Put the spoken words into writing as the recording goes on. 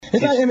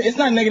It's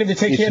not negative to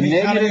take care of the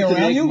economy around you. It's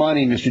negative to make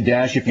money, Mr.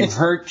 Dash, if you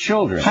hurt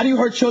children. How do you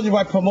hurt children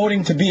by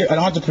promoting to be an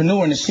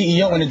entrepreneur and a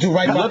CEO and to do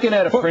right by? Looking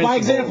at a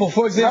principle.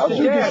 For example.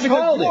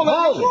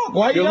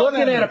 Hold it. You're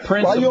looking at a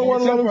principle. Why you don't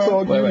want to let him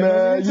talk?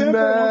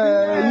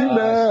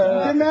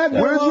 You mad?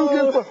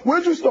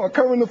 Where'd you start?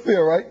 Current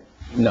affair, right?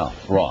 No,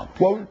 wrong.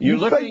 Well, you're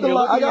looking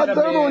I got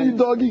dirt on you,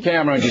 doggy.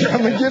 Cameron,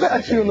 I'm going to get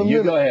at you in a minute.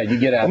 You go ahead. You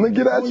get at I'm going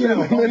to get at you in a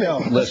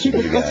minute. Listen,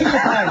 you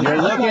guys.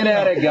 You're looking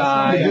at a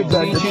guy who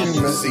teaches.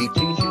 You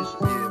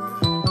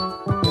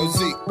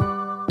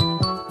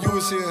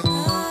was here.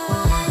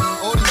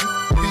 All these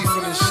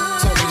beefing and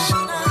talking shit.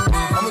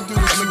 I'm going to do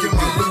this. I'm going to get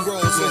my blue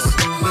rolls.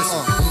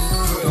 Listen.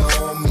 Put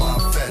on my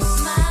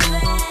vest.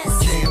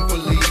 Can't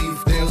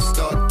believe they'll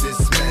start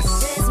this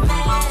mess.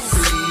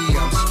 See,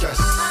 I'm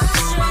stressed.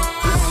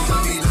 This is to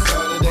be the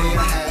start of the day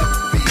I had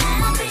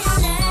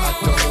business. I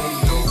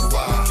don't know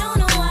why.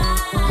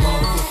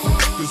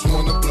 Motherfuckers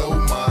wanna blow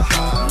my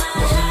high.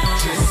 But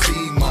just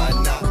see my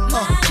knot.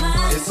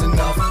 It's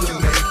enough to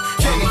make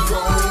any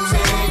grown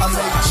man. I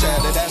make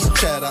chatter, that's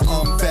chatter.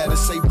 I'm better,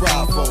 say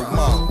bravo.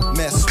 Mom,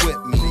 mess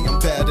with me. I'm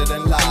better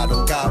than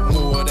Lotto. Got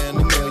more than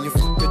 $1 million.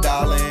 Fuck a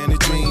dollar and a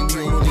dream. You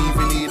don't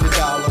even need $1.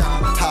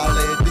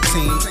 Holla at the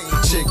team.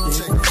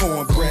 Chicken,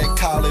 cornbread,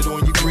 collard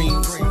on your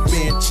greens.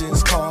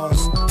 Mansions,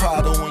 cars,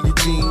 Prada on your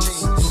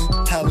jeans.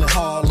 Hell in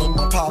Harlem,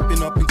 I'm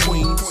popping up in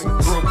Queens.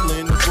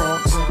 Brooklyn, the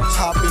Bronx,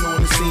 hopping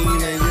on the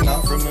scene. And you're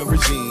not from the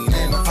regime.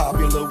 And I'm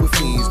popular with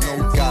fiends.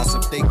 No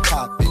gossip, they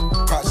cop it.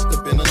 Crotched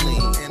up in a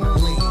lean.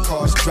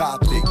 Cars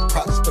drop it.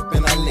 Crotched up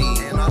in a lean.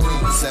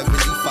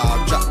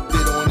 75, dropped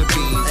it on the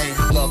beam.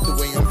 And love the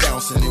way I'm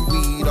bouncing it.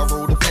 Weed, I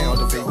rolled a pound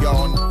of it.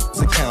 Y'all know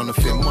it's a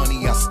counterfeit.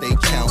 Money, I stay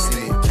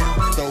counting it.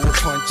 Throw a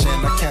punch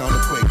and I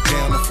counter quick.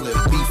 Down the flip.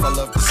 Beef, I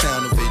love the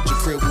sound of it. Your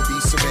crib will be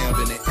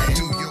surrounding it. And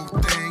do your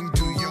thing,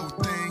 do your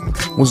thing.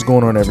 What's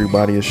going on,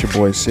 everybody? It's your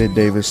boy Sid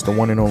Davis, the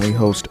one and only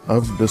host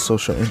of the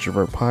Social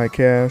Introvert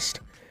Podcast,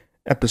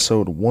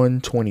 episode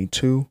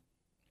 122.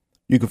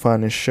 You can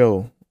find this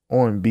show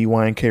on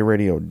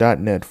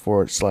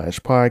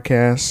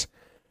bynkradio.net/podcast,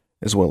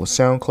 as well as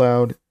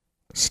SoundCloud,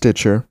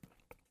 Stitcher,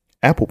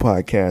 Apple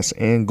Podcasts,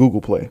 and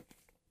Google Play.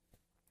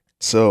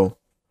 So,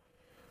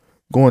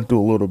 going through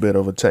a little bit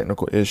of a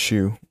technical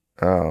issue.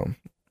 I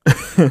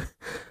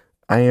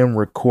am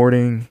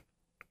recording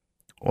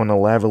on a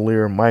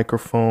lavalier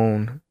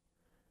microphone,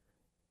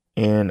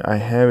 and I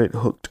have it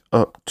hooked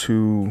up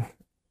to,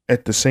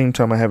 at the same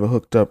time I have it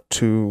hooked up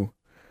to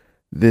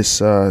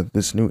this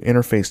new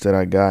interface that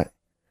I got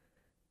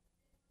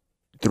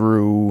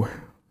through,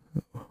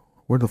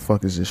 where the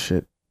fuck is this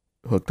shit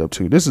hooked up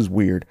to? This is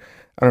weird.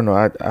 I don't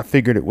know. I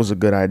figured it was a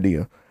good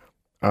idea.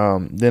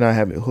 Then I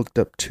have it hooked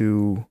up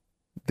to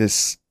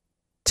this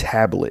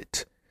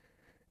tablet.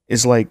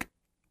 It's like,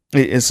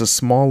 it's a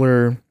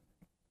smaller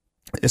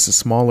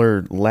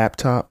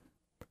laptop,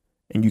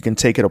 and you can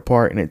take it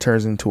apart and it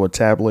turns into a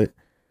tablet.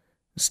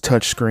 It's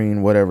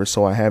touchscreen, whatever.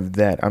 So I have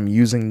that. I'm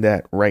using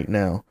that right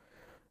now.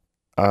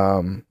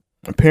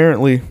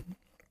 Apparently,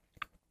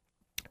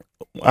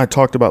 I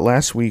talked about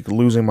last week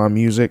losing my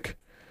music,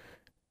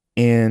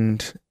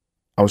 and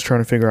I was trying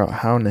to figure out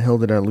how in the hell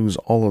did I lose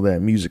all of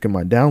that music in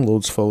my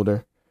downloads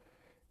folder.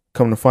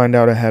 Come to find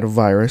out I had a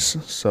virus,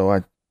 so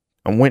I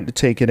went to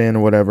take it in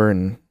or whatever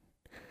and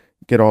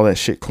get all that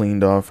shit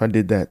cleaned off. I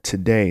did that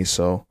today,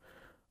 so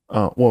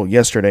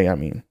yesterday, I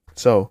mean.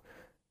 So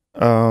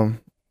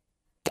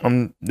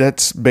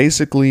that's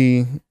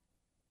basically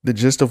the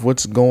gist of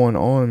what's going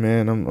on,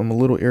 man. I'm a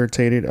little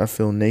irritated. I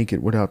feel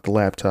naked without the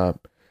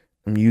laptop.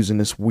 I'm using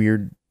this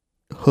weird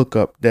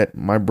hookup that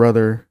my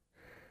brother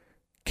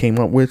came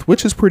up with,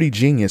 which is pretty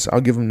genius.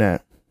 I'll give him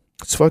that.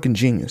 It's fucking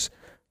genius.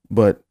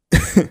 But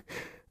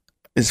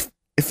it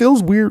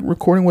feels weird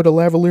recording with a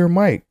lavalier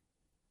mic.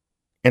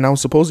 And I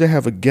was supposed to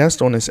have a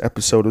guest on this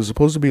episode. It was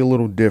supposed to be a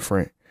little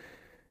different.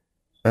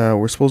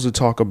 We're supposed to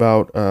talk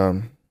about,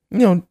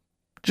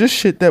 just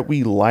shit that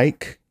we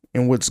like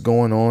and what's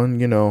going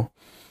on,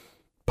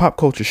 pop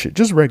culture shit,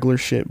 just regular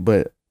shit,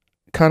 but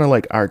kind of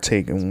like our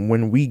take. And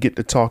when we get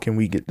to talking,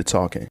 we get to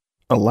talking.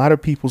 A lot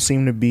of people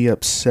seem to be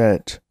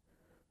upset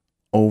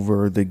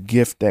over the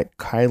gift that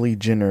Kylie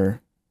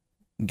Jenner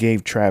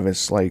gave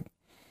Travis. Like,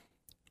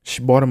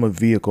 she bought him a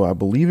vehicle. I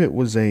believe it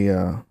was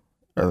a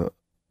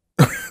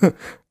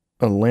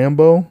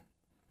Lambo,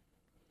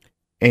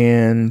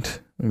 and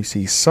let me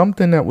see,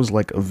 something that was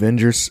like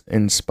Avengers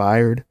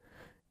inspired.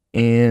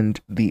 And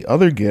the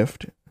other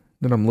gift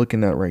that I'm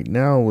looking at right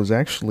now was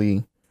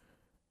actually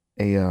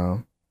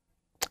a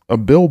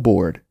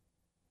billboard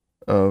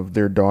of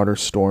their daughter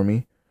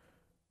Stormi,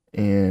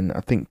 and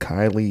I think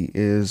Kylie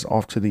is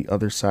off to the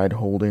other side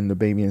holding the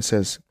baby and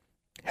says,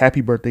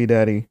 "Happy birthday,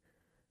 Daddy.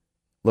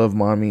 Love,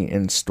 Mommy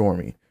and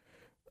Stormi."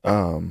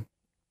 And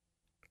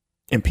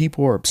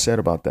people are upset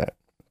about that.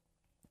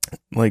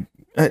 Like,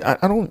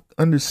 I don't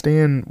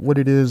understand what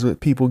it is with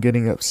people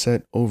getting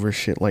upset over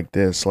shit like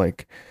this.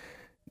 Like,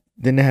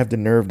 then they have the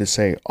nerve to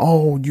say,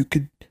 "Oh, you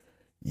could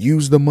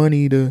use the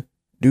money to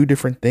do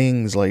different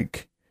things."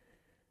 Like,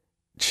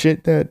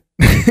 shit that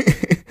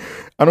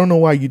I don't know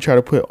why you try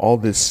to put all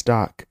this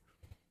stock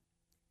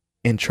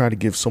and try to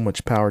give so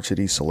much power to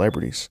these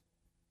celebrities.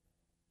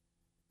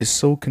 It's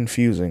so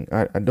confusing.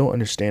 I don't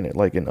understand it.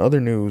 Like in other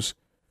news,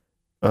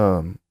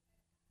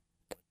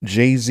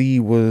 Jay-Z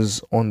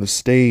was on the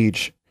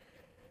stage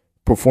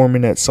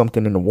performing at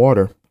Something in the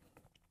Water,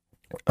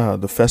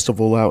 the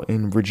festival out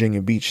in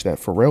Virginia Beach that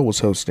Pharrell was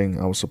hosting.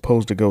 I was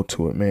supposed to go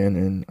to it, man,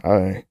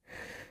 and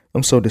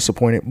I'm so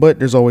disappointed. But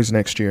there's always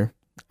next year.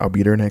 I'll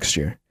be there next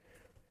year.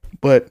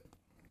 But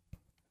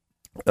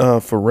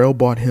Pharrell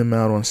bought him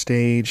out on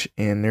stage,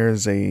 and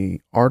there's a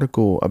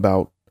article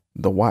about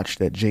the watch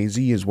that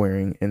Jay-Z is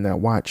wearing, and that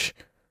watch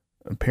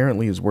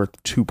apparently is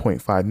worth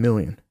 $2.5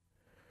 million.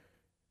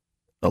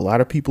 A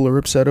lot of people are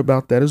upset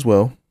about that as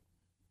well,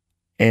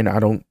 and I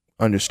don't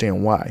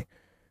understand why.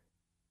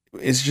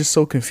 It's just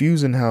so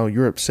confusing how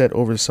you're upset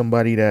over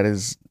somebody that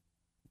is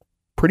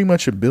pretty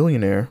much a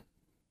billionaire,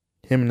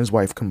 him and his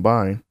wife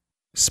combined,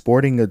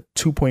 sporting a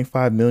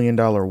 $2.5 million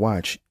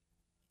watch,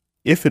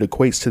 if it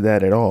equates to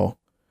that at all.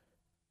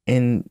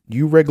 And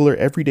you regular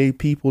everyday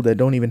people that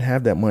don't even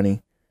have that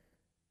money,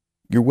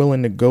 you're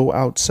willing to go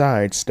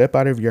outside, step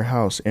out of your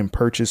house and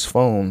purchase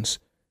phones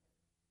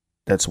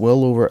that's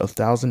well over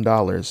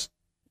 $1,000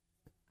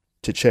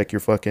 to check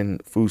your fucking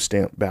food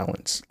stamp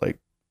balance. Like,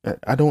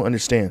 I don't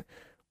understand.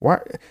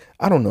 Why?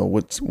 I don't know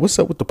what's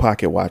up with the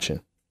pocket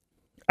watching.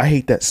 I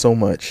hate that so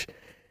much.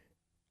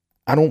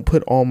 I don't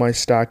put all my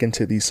stock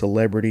into these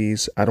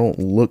celebrities. I don't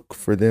look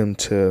for them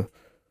to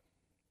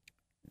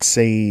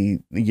say,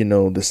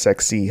 the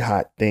sexy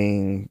hot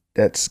thing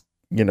that's,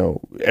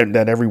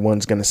 that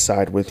everyone's going to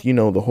side with,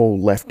 the whole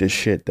leftist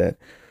shit that,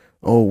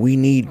 oh, we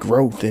need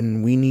growth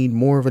and we need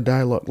more of a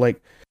dialogue.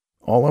 Like,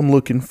 all I'm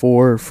looking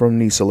for from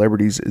these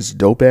celebrities is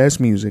dope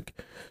ass music,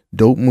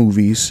 dope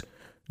movies,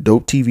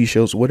 dope TV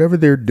shows. Whatever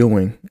they're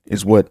doing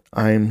is what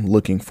I'm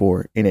looking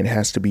for, and it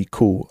has to be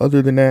cool.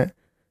 Other than that,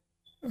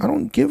 I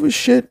don't give a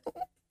shit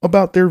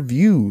about their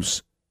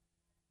views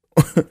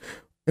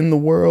in the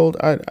world.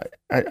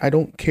 I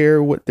don't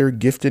care what they're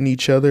gifting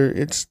each other.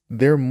 It's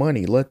their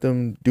money. Let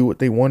them do what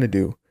they want to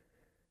do.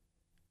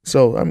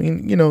 So, I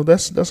mean,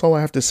 that's all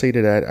I have to say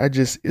to that.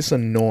 It's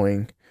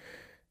annoying.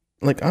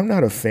 Like, I'm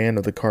not a fan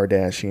of the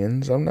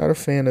Kardashians. I'm not a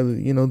fan of,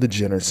 the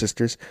Jenner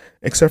sisters,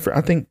 except for,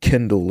 I think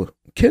Kendall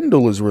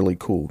is really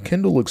cool.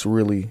 Kendall looks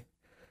really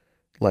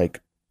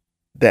like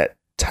that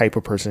type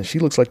of person. She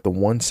looks like the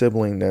one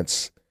sibling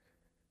that's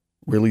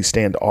really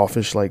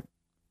standoffish. Like,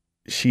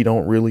 she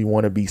don't really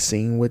want to be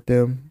seen with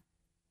them.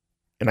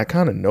 And I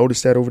kind of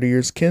noticed that over the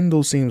years.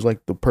 Kendall seems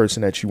like the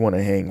person that you want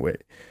to hang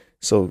with.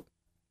 So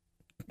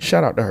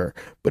shout out to her.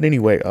 But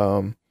anyway,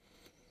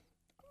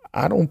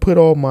 I don't put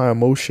all my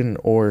emotion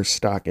or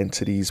stock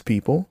into these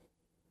people.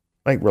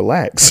 Like,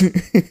 relax.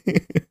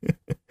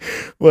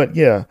 But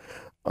yeah,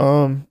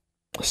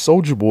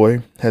 Soulja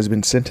Boy has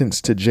been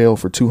sentenced to jail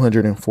for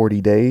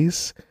 240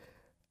 days.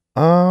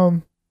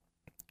 Listen,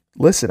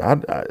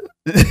 I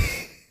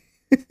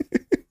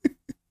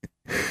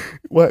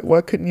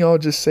why couldn't y'all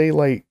just say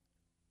like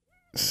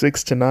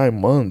 6 to 9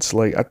 months?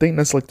 Like, I think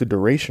that's like the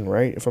duration,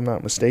 right? If I'm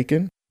not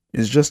mistaken.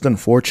 It's just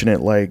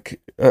unfortunate.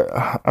 Like,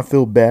 I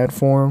feel bad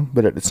for him,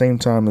 but at the same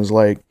time, it's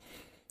like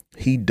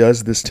he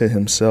does this to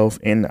himself,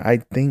 and I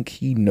think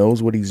he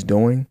knows what he's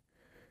doing.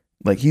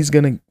 Like, he's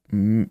gonna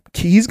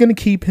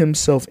keep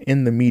himself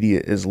in the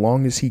media as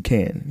long as he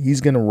can.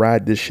 He's gonna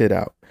ride this shit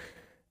out,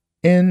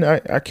 and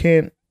I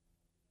can't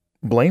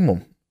blame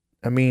him.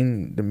 I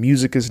mean, the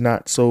music is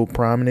not so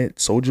prominent.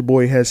 Soulja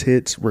Boy has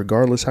hits,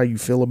 regardless how you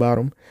feel about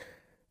him.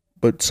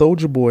 But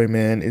Soulja Boy,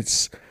 man,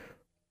 it's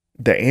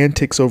the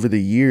antics over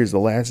the years, the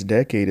last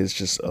decade, is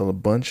just a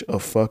bunch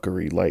of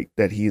fuckery like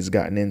that he has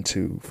gotten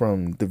into,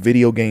 from the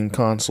video game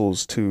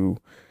consoles to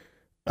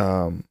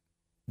the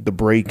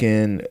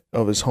break-in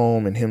of his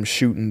home and him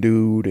shooting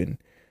dude and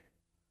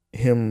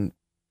him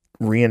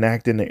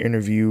reenacting the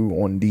interview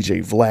on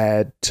DJ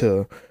Vlad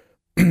to,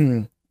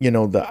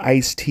 the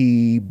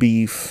Ice-T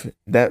beef.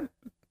 That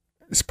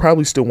is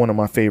probably still one of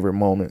my favorite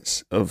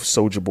moments of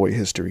Soulja Boy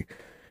history.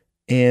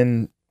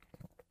 And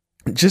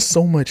just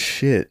so much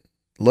shit.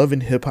 Love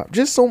and Hip Hop,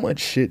 just so much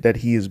shit that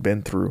he has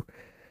been through.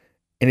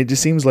 And it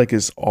just seems like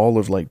it's all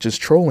of like just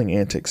trolling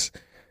antics.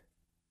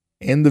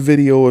 And the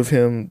video of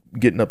him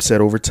getting upset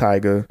over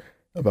Tyga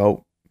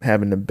about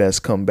having the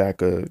best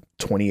comeback of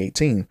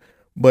 2018.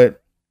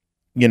 But,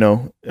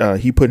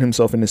 he put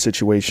himself in a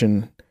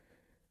situation,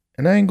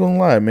 and I ain't gonna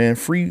lie, man,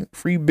 free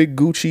Big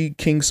Gucci,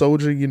 King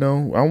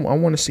Soulja, I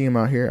want to see him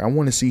out here. I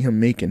want to see him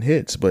making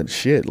hits, but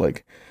shit,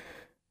 like,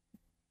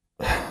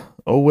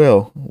 oh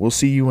well, we'll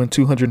see you in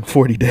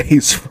 240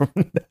 days from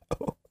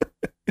now.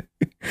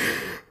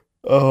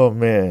 Oh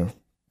man,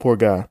 poor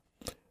guy.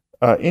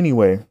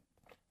 Anyway,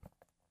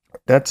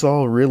 that's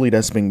all really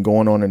that's been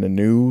going on in the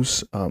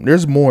news.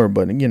 There's more,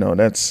 but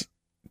that's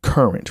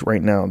current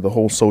right now. The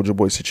whole Soulja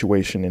Boy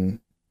situation and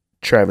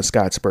Travis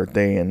Scott's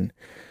birthday and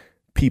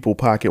people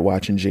pocket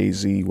watching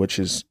Jay-Z, which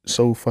is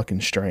so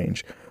fucking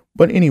strange.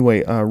 But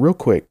anyway, real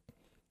quick,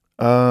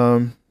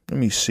 let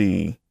me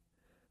see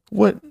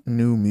what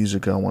new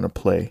music I want to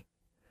play.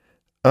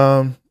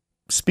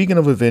 Speaking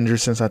of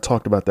Avengers, since I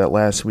talked about that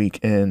last week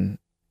and,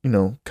 you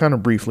know, kind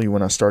of briefly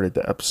when I started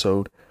the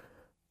episode,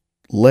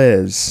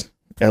 Les,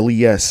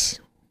 L-E-S,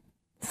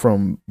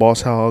 from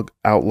Boss Hog,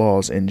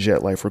 Outlaws, and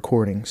Jet Life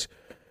Recordings.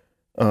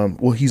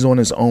 Well, he's on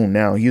his own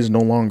now. He is no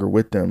longer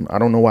with them. I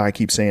don't know why I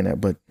keep saying that,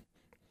 but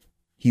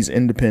he's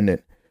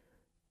independent.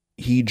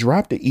 He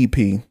dropped an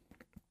EP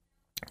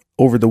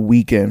over the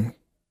weekend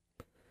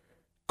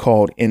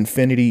called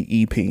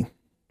Infinity EP.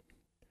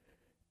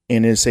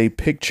 And it's a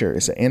picture,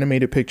 it's an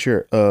animated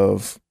picture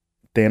of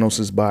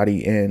Thanos'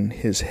 body and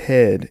his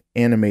head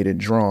animated,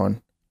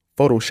 drawn,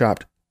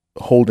 photoshopped,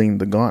 holding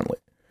the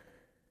gauntlet.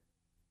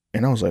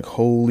 And I was like,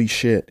 holy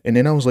shit. And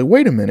then I was like,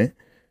 wait a minute.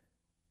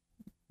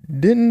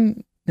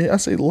 Didn't I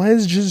say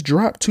Les just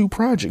dropped 2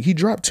 projects? He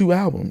dropped 2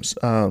 albums.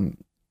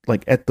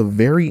 Like at the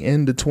very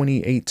end of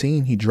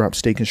 2018, he dropped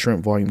Steak and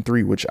Shrimp Volume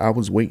 3, which I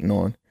was waiting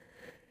on.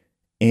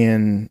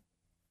 And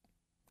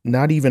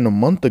not even a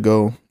month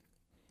ago,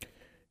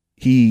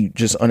 he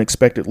just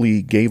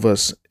unexpectedly gave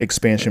us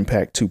Expansion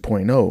Pack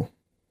 2.0.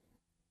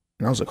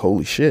 And I was like,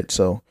 holy shit.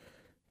 So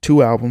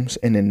 2 albums.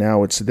 And then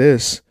now it's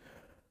this.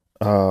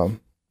 Let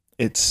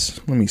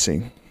me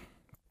see.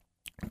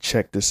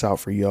 Check this out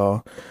for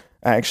y'all.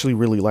 I actually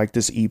really like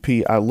this EP.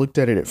 I looked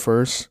at it at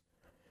first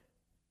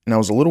and I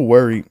was a little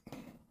worried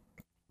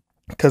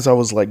because I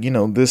was like, you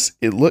know,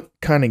 it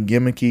looked kind of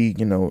gimmicky.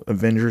 You know,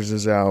 Avengers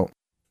is out.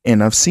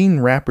 And I've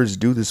seen rappers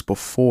do this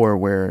before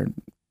where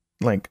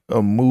like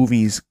a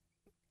movie's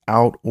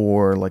out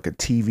or like a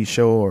TV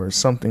show or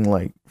something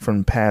like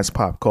from past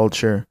pop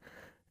culture,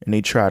 and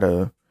they try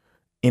to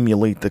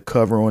emulate the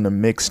cover on a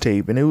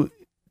mixtape, and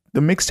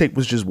the mixtape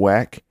was just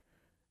whack.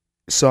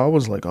 So I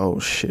was like, oh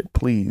shit,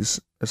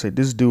 please. I said,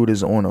 this dude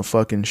is on a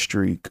fucking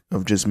streak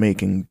of just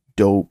making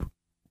dope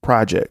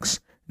projects.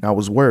 And I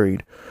was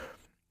worried.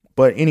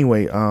 But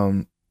anyway,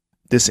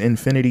 this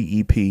Infinity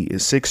EP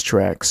is 6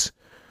 tracks.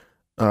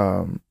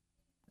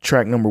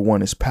 Track number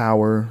 1 is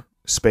Power,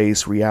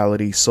 Space,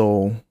 Reality,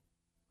 Soul,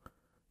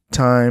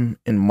 Time,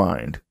 and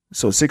Mind.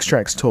 So 6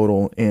 tracks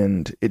total,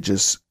 and it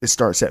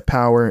starts at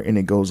Power and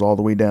it goes all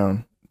the way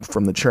down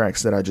from the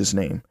tracks that I just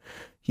named.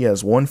 He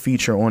has 1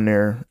 feature on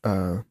there.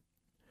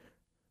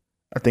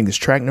 I think it's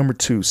track number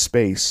 2,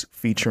 Space,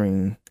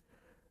 featuring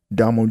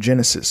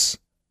Domogenesis.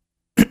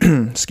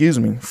 Excuse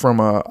me, from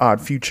Odd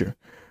Future.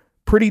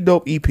 Pretty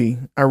dope EP.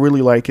 I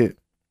really like it.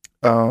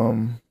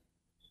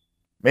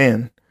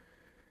 Man,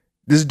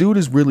 this dude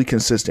is really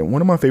consistent.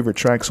 One of my favorite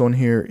tracks on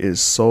here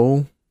is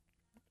Soul.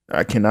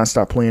 I cannot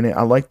stop playing it.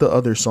 I like the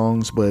other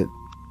songs, but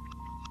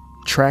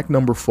track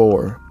number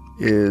 4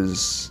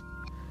 is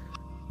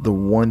the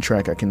one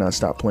track I cannot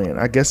stop playing.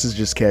 I guess it's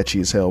just catchy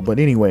as hell. But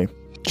anyway,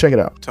 check it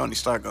out. Tony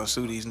Stark gonna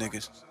sue these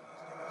niggas.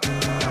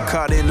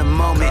 Caught in the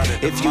moment.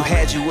 If you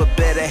had you a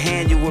better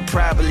hand, you would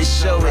probably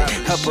show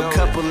it. Up a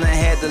couple and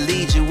had to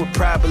lead, you would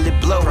probably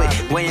blow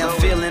it. Way I'm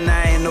feeling,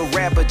 I ain't no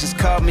rapper, just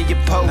call me a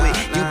poet.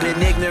 You been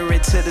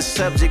ignorant to the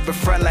subject, but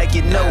front like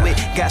you know it.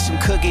 Got some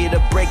cookie to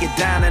break it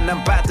down, and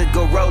I'm about to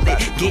go roll it.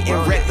 Getting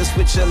reckless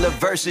with your little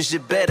verses, you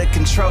better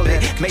control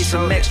it. Made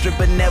some extra,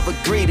 but never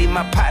greedy,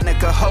 my partner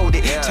could hold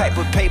it. Type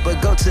of paper,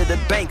 go to the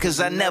bank, cause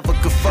I never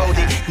could fold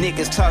it.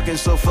 Niggas talking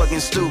so fucking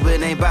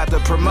stupid, ain't about to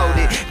promote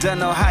it. Don't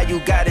know how you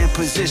got in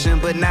position,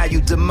 but now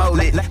you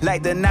demoted.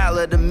 Like the Nile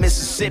of the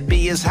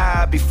Mississippi is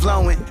how I be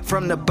flowing.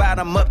 From the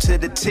bottom up to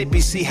the tip,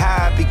 you see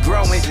how I be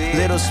growing.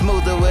 Little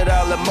smoother with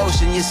all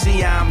emotion, you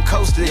see how I'm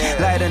coasting.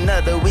 Light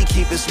another, we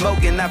keep it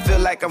smoking, I feel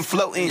like I'm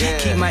floating.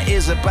 Keep my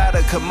ears up out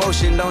of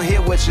commotion, don't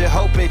hear what you're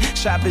hoping.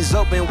 Shop is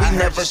open, we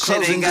never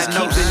closing, just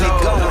keeping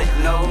it going.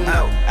 No,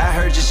 I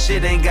heard your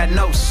shit ain't got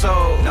no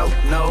soul. No,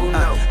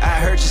 I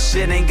heard your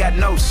shit ain't got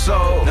no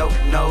soul. No,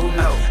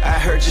 I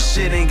heard your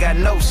shit ain't got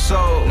no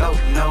soul. No,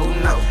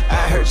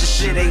 I heard your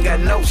shit ain't got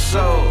no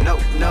soul. No,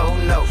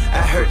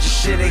 I heard your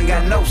shit ain't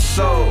got no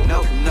soul.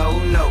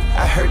 No,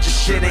 I heard your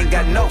shit ain't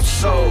got no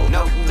soul.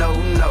 No,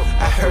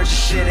 I heard your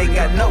shit ain't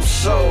got no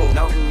soul.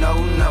 No.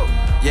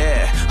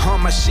 Yeah,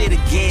 on my shit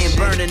again,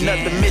 burning up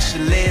the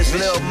Michelins.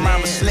 Lil'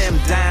 mama slim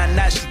down,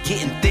 now she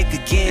getting thick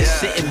again.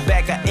 Sitting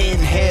back, I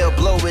inhale,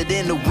 blow it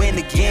in the wind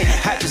again.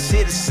 I just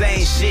hear the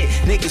same shit,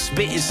 niggas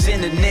spitting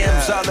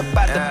synonyms. All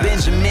about the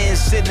Benjamin,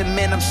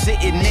 cinnamon, I'm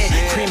sitting in.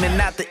 Creaming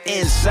out the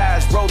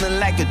insides, rolling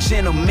like a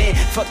gentleman.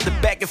 Fuck the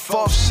back and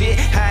forth shit,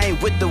 I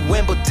ain't with the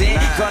Wimbledon.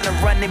 Gonna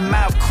run their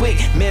mouth quick,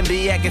 men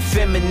be acting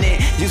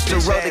feminine. Used to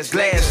roll the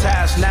glass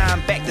house, now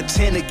I'm back to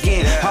 10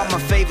 again. All my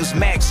favors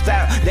maxed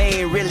out,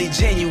 they ain't really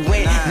genuine.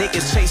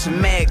 Niggas chasing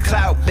mad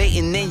clout,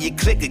 baiting then you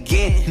click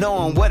again.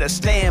 Knowing what I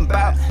stand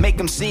about, make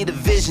them see the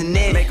vision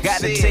in.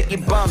 Gotta take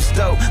your bumps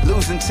though,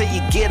 losing till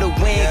you get a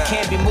win.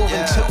 Can't be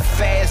moving too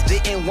fast,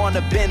 didn't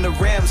wanna bend the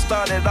rim.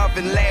 Started off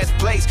in last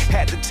place,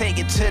 had to take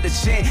it to the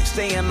chin.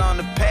 Staying on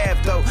the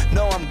path though,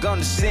 know I'm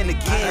gonna sin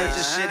again. I heard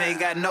your shit ain't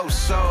got no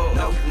soul.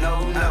 No.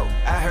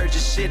 I heard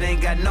your shit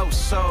ain't got no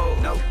soul.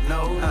 No.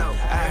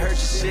 I heard your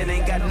shit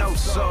ain't got no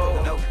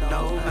soul. No.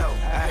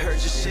 I heard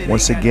your shit.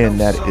 Once again,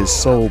 that is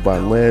Soul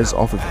by Les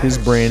off of his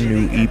brand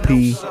new EP,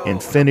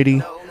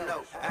 Infinity.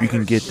 You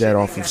can get that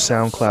off of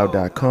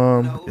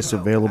SoundCloud.com. It's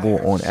available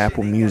on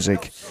Apple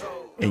Music,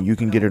 and you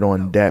can get it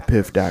on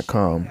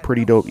datpiff.com.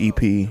 Pretty dope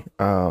EP.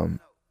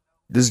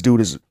 This dude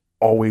is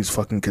always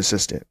fucking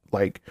consistent.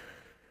 Like,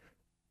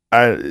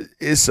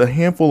 it's a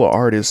handful of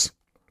artists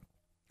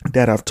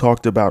that I've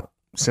talked about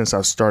since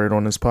I started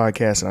on this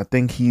podcast, and I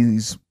think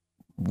he's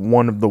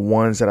one of the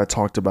ones that I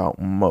talked about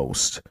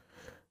most.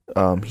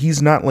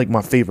 He's not like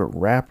my favorite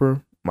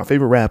rapper. My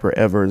favorite rapper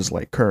ever is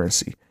like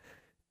Currency.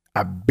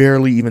 I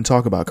barely even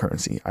talk about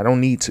Currency. I don't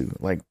need to.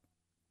 Like,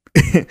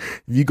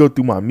 if you go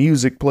through my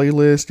music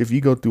playlist, if you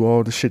go through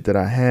all the shit that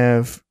I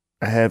have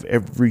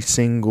every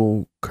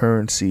single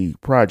Currency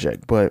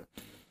project. But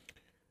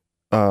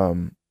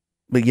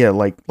yeah,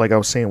 like I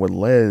was saying with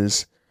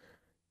Les,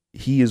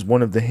 he is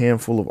one of the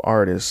handful of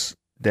artists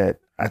that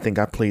I think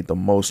I played the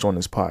most on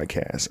this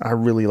podcast. I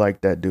really like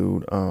that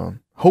dude.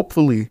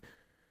 Hopefully,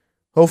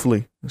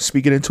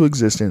 speak it into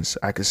existence.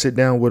 I could sit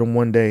down with him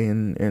one day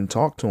and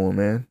talk to him,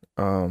 man.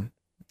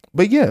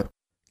 But yeah,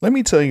 let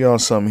me tell y'all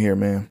something here,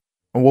 man.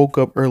 I woke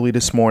up early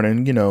this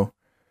morning, you know,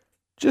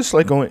 just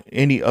like on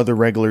any other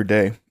regular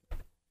day.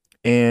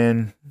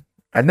 And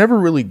I never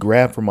really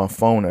grabbed for my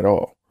phone at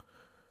all.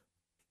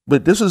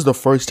 But this is the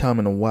first time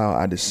in a while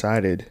I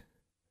decided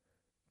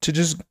to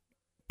just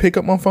pick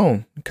up my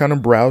phone, kind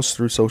of browse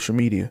through social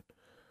media.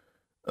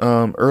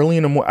 Early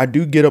in the morning, I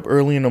do get up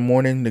early in the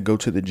morning to go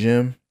to the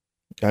gym.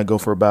 I go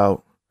for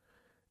about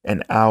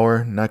an hour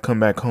and I come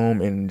back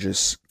home and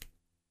just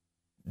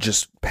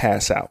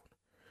pass out.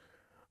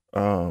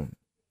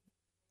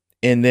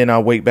 And then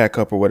I'll wake back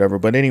up or whatever.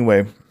 But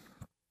anyway,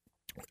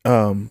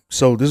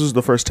 so this was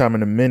the first time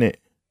in a minute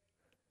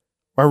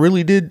I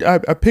really did. I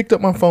picked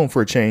up my phone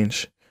for a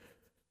change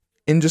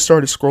and just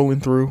started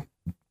scrolling through,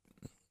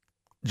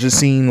 just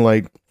seeing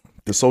like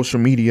the social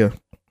media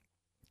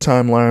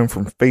timeline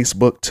from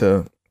Facebook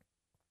to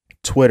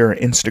Twitter and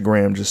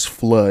Instagram just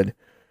flood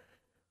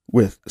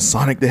with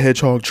Sonic the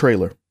Hedgehog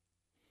trailer.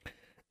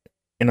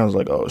 And I was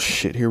like, oh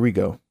shit, here we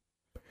go.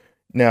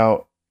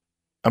 Now,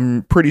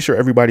 I'm pretty sure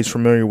everybody's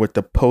familiar with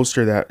the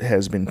poster that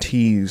has been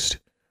teased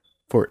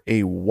for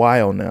a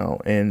while now.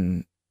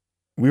 And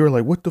we were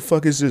like, what the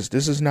fuck is this?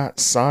 This is not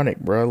Sonic,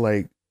 bro.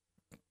 Like,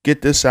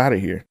 get this out of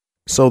here.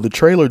 So the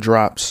trailer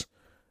drops,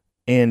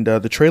 and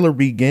the trailer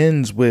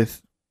begins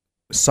with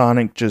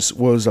Sonic just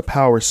was a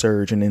power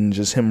surge and then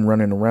just him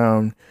running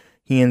around.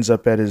 He ends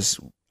up at his,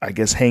 I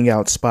guess,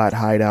 hangout spot,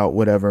 hideout,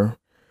 whatever.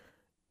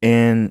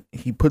 And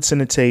he puts in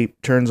the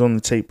tape, turns on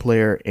the tape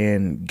player,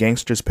 and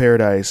Gangsta's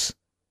Paradise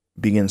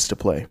begins to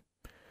play.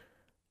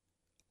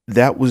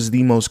 That was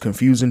the most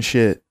confusing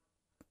shit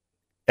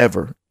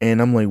ever.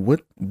 And I'm like,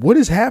 what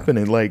is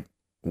happening? Like,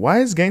 why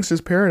is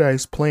Gangsta's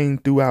Paradise playing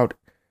throughout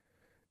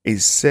a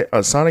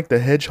Sonic the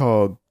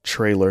Hedgehog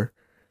trailer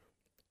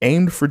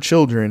aimed for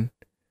children,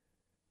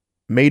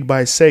 made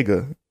by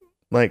Sega?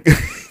 Like,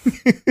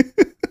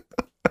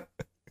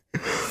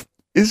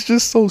 it's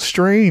just so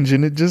strange,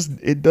 and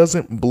it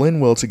doesn't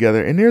blend well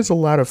together. And there's a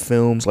lot of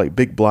films, like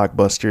big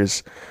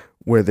blockbusters,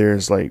 where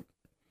there's like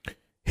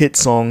hit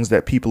songs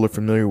that people are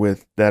familiar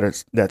with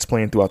that's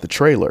playing throughout the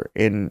trailer,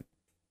 and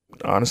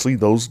honestly,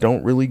 those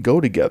don't really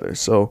go together.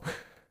 So,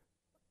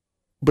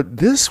 but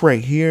this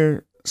right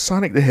here,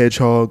 Sonic the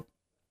Hedgehog,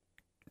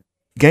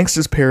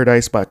 Gangsta's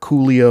Paradise by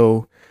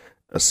Coolio,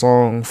 a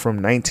song from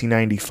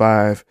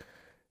 1995.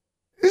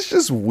 It's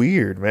just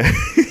weird, man.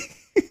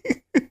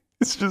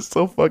 It's just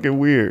so fucking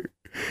weird.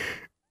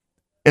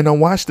 And I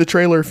watched the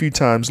trailer a few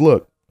times.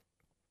 Look,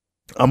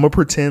 I'm going to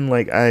pretend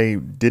like I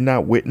did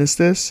not witness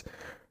this.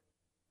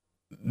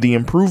 The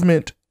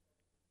improvement,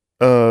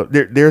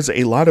 there's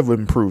a lot of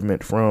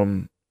improvement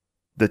from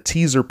the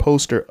teaser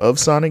poster of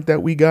Sonic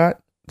that we got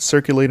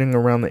circulating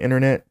around the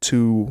internet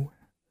to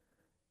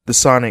the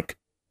Sonic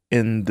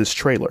in this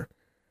trailer.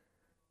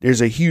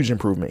 There's a huge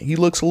improvement. He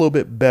looks a little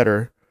bit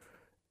better,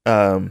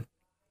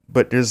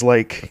 but there's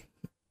like,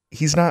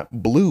 he's not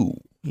blue.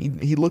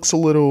 He looks a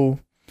little,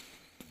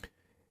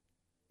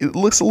 it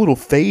looks a little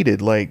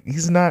faded. Like,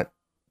 he's not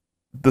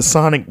the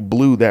Sonic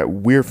blue that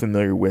we're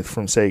familiar with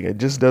from Sega. It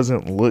just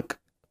doesn't look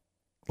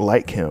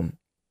like him.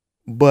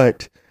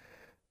 But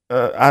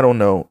I don't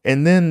know.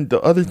 And then the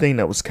other thing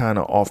that was kind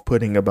of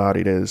off-putting about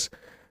it is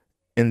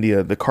in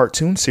the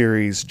cartoon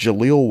series,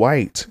 Jaleel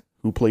White,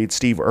 who played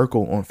Steve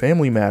Urkel on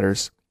Family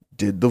Matters,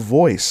 did the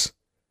voice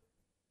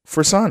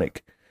for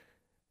Sonic.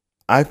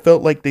 I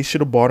felt like they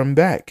should have brought him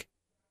back.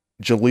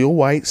 Jaleel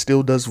White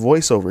still does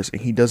voiceovers,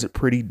 and he does it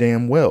pretty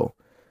damn well.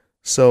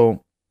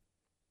 So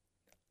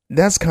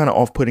that's kind of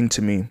off-putting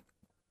to me.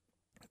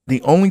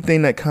 The only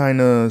thing that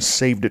kind of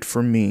saved it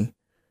for me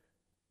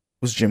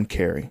was Jim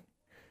Carrey.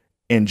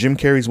 And Jim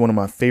Carrey's one of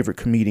my favorite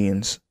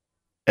comedians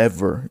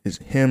ever. Is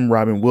him,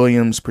 Robin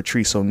Williams,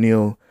 Patrice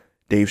O'Neal,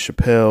 Dave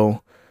Chappelle,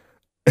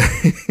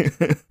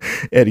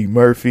 Eddie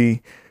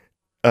Murphy,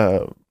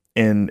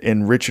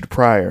 and Richard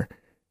Pryor.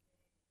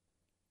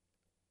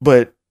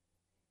 But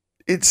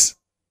it's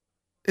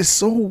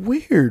so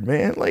weird,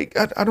 man. Like,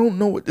 I don't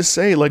know what to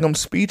say. Like, I'm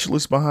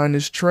speechless behind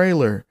this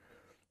trailer.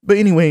 But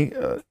anyway,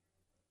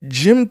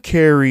 Jim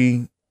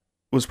Carrey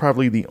was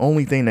probably the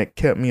only thing that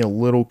kept me a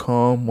little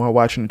calm while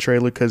watching the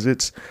trailer, because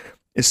it's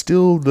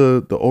still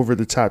the over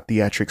the top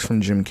theatrics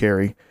from Jim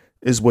Carrey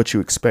is what you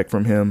expect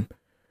from him.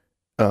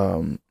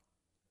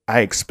 I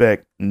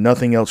expect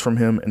nothing else from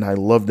him, and I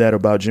love that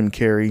about Jim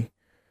Carrey.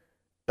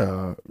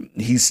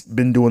 He's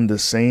been doing the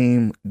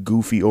same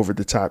goofy over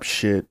the top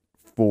shit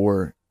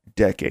for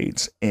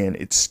decades, and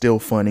it's still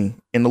funny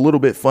and a little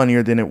bit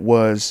funnier than it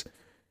was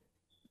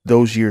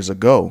those years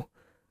ago.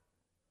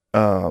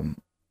 I'm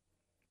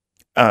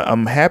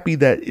happy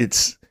that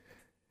it's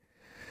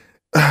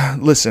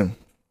listen,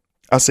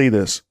 I'll say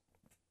this.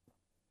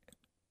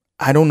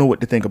 I don't know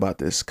what to think about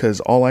this, because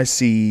all I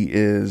see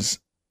is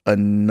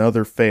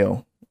another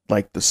fail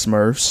like the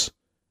Smurfs.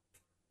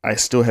 I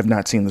still have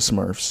not seen the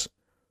Smurfs.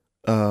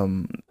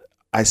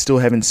 I still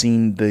haven't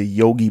seen the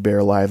Yogi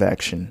Bear live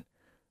action.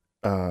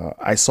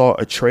 I saw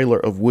a trailer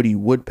of Woody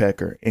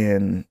Woodpecker,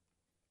 and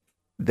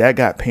that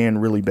got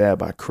panned really bad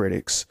by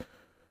critics.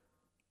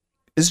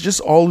 It's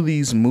just all of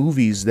these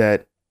movies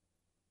that,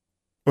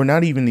 or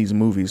not even these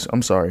movies,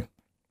 I'm sorry.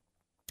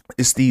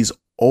 It's these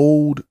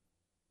old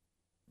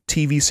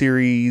TV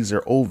series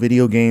or old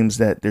video games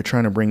that they're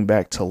trying to bring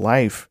back to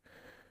life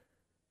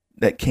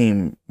that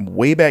came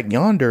way back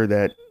yonder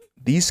that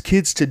these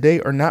kids today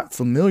are not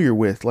familiar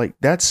with. Like,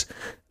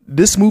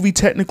 this movie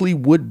technically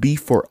would be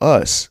for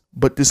us,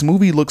 but this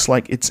movie looks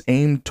like it's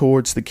aimed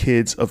towards the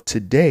kids of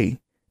today.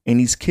 And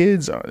these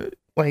kids are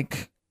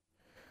like,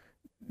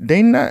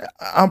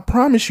 I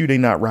promise you, they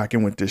not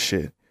rocking with this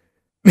shit.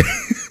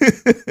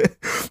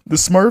 The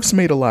Smurfs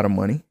made a lot of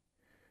money.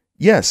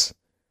 Yes.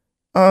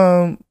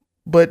 But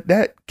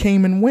that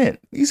came and went.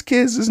 These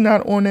kids is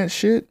not on that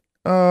shit.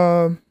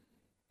 Let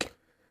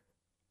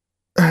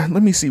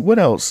me see. What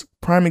else?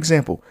 Prime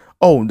example.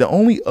 Oh, the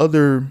only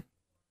other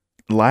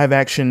live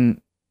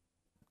action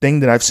thing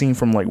that I've seen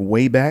from like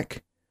way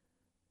back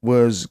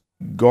was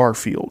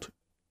Garfield.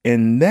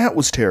 And that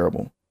was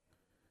terrible.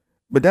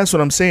 But that's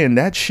what I'm saying.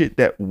 That shit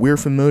that we're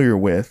familiar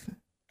with,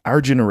 our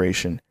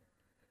generation,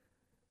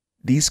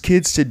 these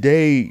kids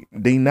today,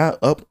 they not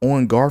up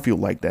on Garfield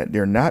like that.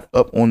 They're not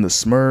up on the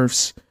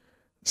Smurfs,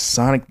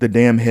 Sonic the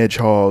damn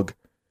Hedgehog.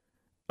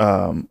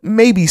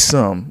 Maybe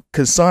some,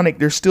 because Sonic,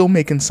 they're still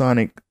making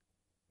Sonic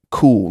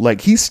cool.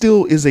 Like, he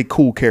still is a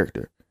cool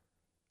character.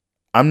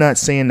 I'm not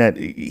saying that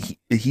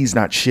he's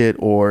not shit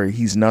or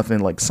he's nothing.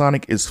 Like,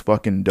 Sonic is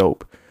fucking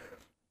dope.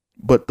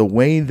 But the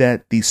way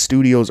that these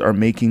studios are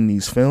making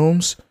these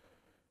films,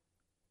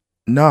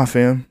 nah,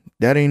 fam,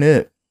 that ain't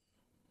it.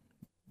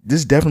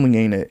 This definitely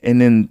ain't it. And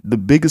then the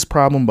biggest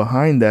problem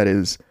behind that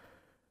is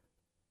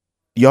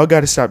y'all got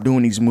to stop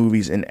doing these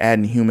movies and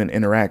adding human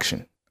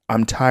interaction.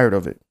 I'm tired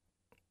of it.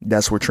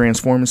 That's where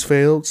Transformers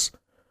fails.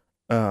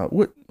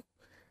 What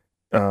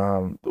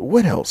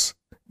else?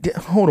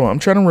 Hold on. I'm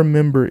trying to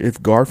remember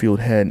if Garfield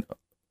had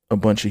a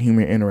bunch of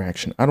human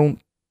interaction. I don't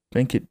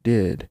think it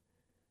did.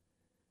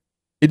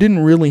 It didn't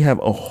really have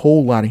a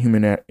whole lot of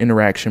human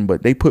interaction,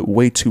 but they put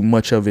way too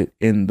much of it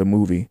in the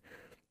movie.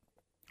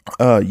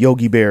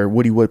 Yogi Bear,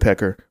 Woody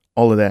Woodpecker,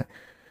 all of that.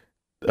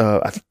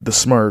 The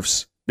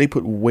Smurfs, they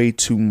put way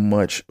too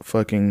much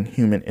fucking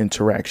human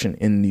interaction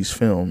in these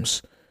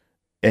films.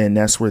 And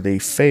that's where they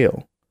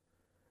fail.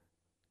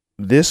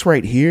 This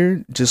right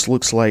here just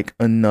looks like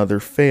another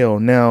fail.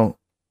 Now,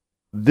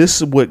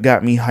 this is what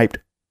got me hyped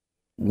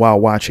while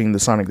watching the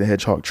Sonic the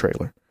Hedgehog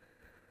trailer.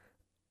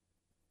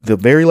 The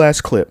very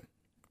last clip,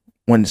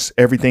 once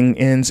everything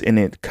ends and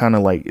it kind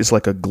of like, it's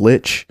like a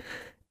glitch,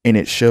 and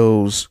it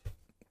shows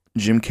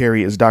Jim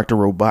Carrey as Dr.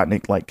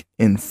 Robotnik, like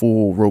in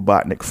full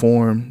Robotnik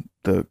form,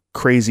 the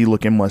crazy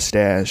looking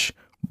mustache,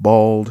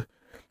 bald,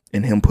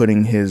 and him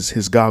putting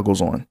his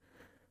goggles on.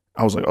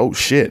 I was like, oh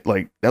shit,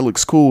 like that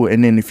looks cool.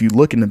 And then if you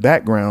look in the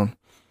background,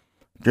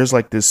 there's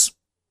like this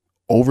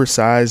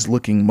oversized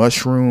looking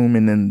mushroom,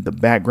 and then the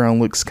background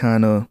looks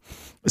kind of,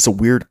 it's a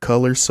weird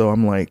color. So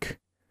I'm like,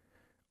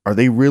 are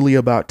they really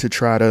about to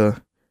try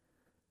to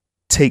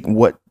take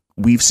what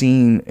we've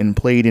seen and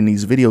played in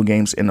these video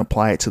games and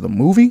apply it to the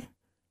movie?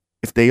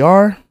 If they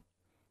are,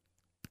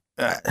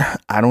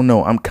 I don't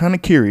know. I'm kind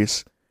of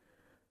curious,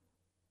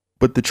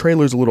 but the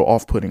trailer is a little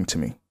off-putting to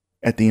me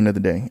at the end of the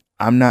day.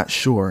 I'm not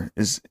sure.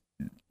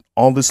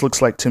 All this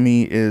looks like to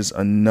me is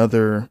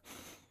another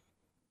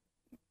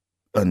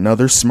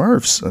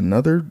Smurfs,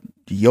 another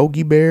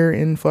Yogi Bear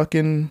and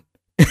fucking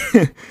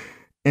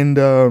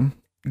and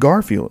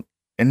Garfield,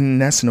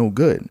 and that's no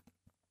good.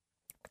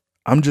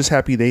 I'm just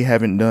happy they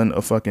haven't done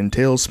a fucking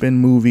Tailspin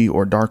movie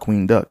or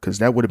Darkwing Duck, because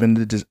that would have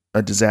been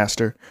a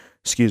disaster.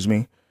 Excuse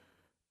me.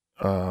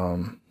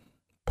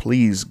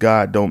 Please,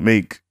 God, don't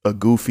make a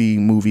Goofy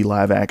movie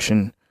live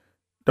action.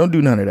 Don't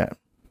do none of that.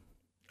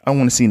 I don't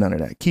want to see none of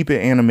that. Keep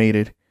it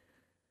animated.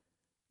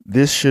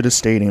 This should have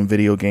stayed in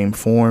video game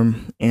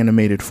form,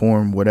 animated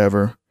form,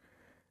 whatever.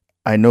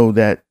 I know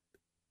that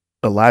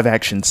a live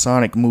action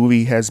Sonic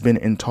movie has been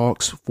in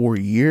talks for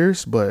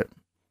years, but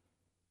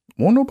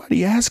won't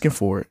nobody asking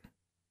for it.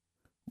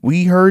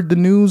 We heard the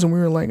news and we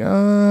were like,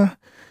 you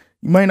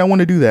might not want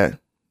to do that.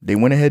 They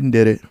went ahead and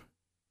did it,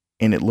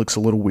 and it looks a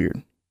little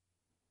weird.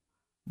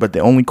 But the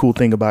only cool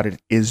thing about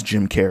it is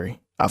Jim Carrey.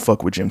 I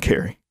fuck with Jim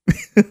Carrey.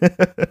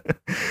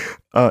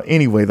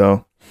 Anyway,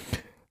 though,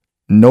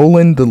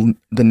 Nolan the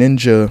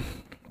Ninja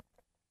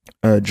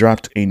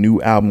dropped a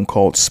new album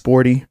called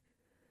Sporty.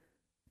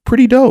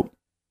 Pretty dope.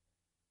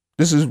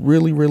 This is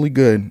really, really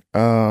good.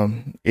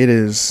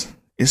 It's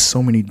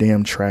so many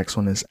damn tracks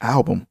on this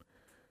album.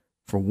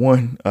 For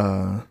one,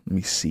 let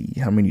me see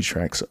how many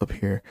tracks up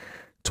here.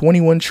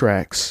 21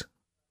 tracks,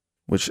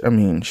 which, I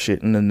mean,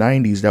 shit, in the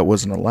 90s, that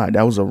wasn't a lot.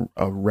 That was a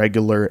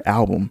regular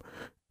album.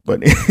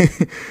 But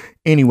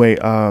anyway,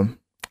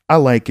 I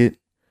like it.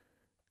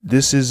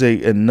 This is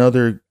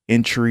another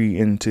entry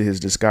into his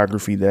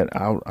discography that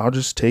I'll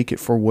just take it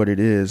for what it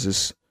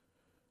is.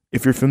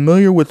 If you're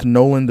familiar with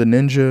Nolan the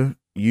Ninja,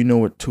 you know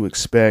what to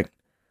expect.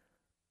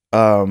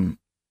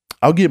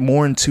 I'll get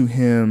more into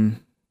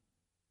him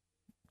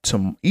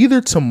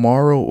either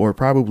tomorrow or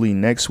probably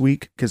next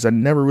week, because I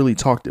never really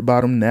talked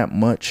about him that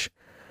much.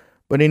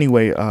 But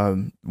anyway,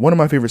 one of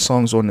my favorite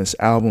songs on this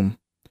album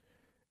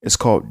is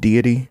called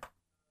Deity.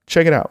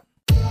 Check it out.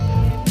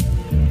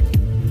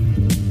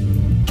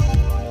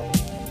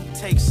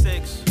 Take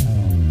 6.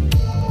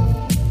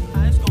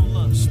 How it's gonna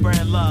look?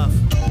 Spread love.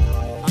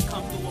 I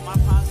come through with my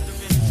positive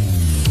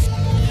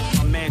energy.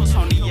 My man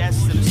Tony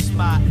Yes in the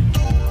spot.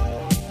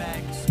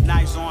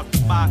 Knives on the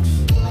box.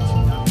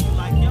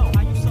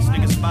 This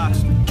nigga's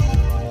boxing.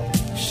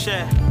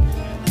 Shit.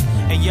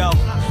 Hey yo,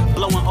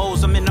 blowing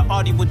O's, I'm in the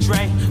Audi with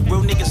Dre.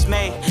 Real niggas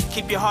made.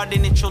 Keep your heart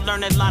in it, you'll learn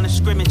that line of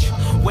scrimmage.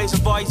 Ways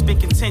have always been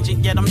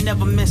contingent, yet I'm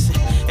never missing.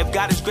 If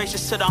God is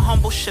gracious to the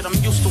humble, shit, I'm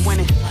used to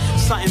winning.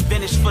 Something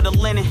vintage for the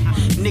linen.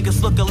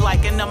 Niggas look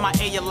alike, and on my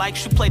A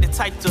likes, you play the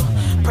type to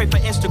pray for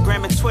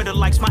Instagram and Twitter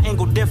likes, my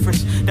angle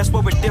difference. That's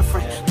where we're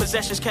different.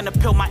 Possessions can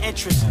appeal my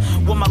interest.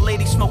 With my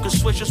lady smoking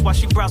switches while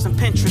she browsing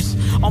Pinterest.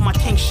 On my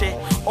king shit,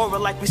 aura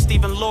like we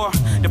Stephen Laura.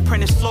 The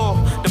print is floral,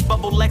 the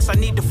bubble Lex, I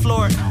need to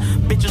floor it.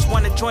 Bitches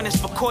wanna join us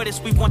for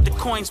quarters, we want the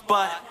coins,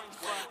 but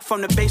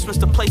from the basements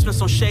to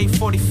placements on Shade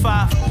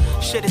 45.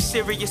 Shit is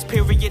serious,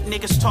 period.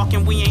 Niggas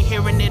talking, we ain't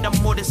hearing it.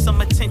 I'm more than some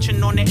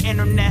attention on the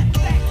internet.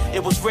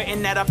 It was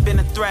written that I've been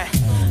a threat.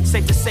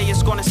 Safe to say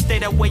it's gonna stay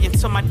that way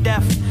until my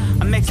death.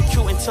 I'm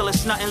executing till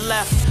it's nothing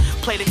left.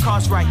 Play the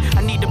cards right.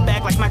 I need the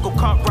bag like Michael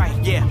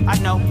Cartwright. Yeah, I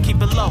know,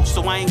 keep it low,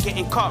 so I ain't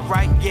getting caught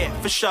right. Yeah,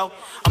 for sure.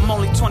 I'm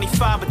only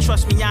 25, but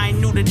trust me, I ain't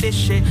new to this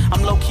shit.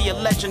 I'm low-key a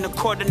legend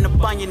according to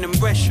Bunyan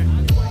and Richard.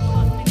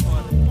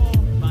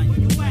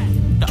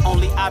 The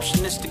only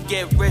option is to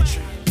get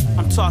richer.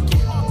 I'm talking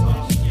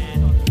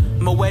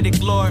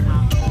Moetic Lord.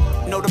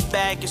 Know the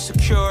bag is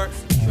secured.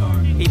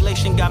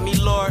 Elation got me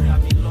Lord.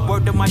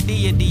 Word to my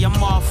deity,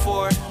 I'm all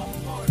for it.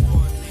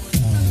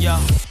 Yo.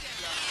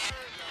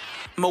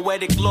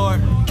 Moetic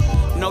Lord.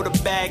 Know the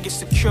bag is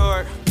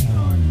secured.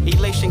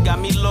 Elation got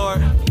me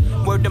Lord.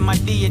 Word to my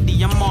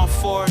deity, I'm all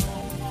for it.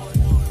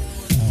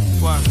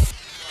 Word.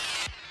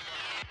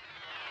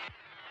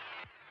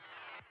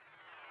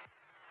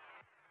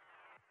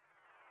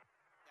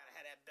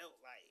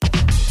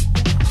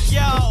 Yo,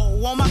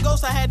 on my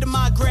ghost, I had to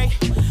migrate.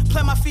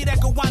 Play my feet at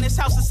Gawana's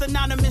house, it's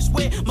synonymous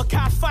with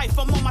Makai Fife.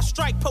 I'm on my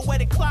strike,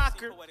 poetic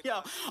clocker.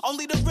 Yo,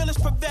 only the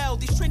realest prevail.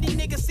 These trendy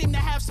niggas seem to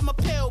have some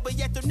appeal, but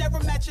yet they're never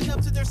matching up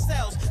to their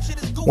selves.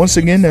 Once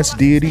again, that's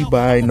Deity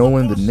by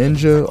Nolan the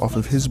Ninja off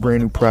of his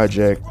brand new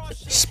project,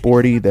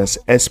 Sporty. That's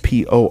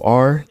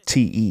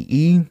Sportee.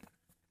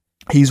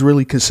 He's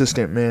really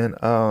consistent, man.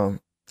 Let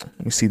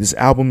me see. This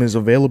album is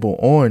available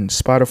on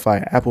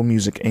Spotify, Apple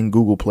Music, and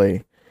Google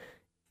Play.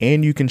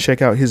 And you can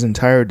check out his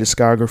entire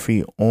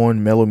discography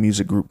on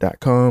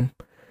mellowmusicgroup.com.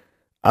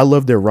 I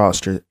love their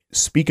roster.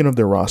 Speaking of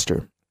their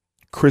roster,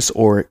 Chris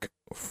Oric,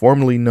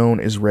 formerly known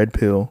as Red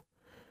Pill,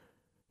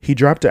 he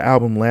dropped an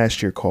album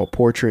last year called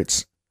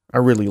Portraits. I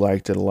really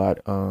liked it a lot.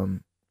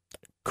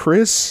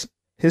 Chris,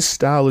 his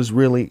style is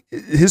really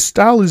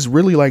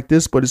like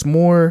this, but it's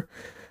more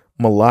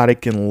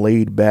melodic and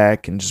laid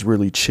back and just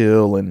really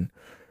chill. And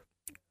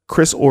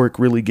Chris Oric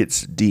really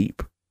gets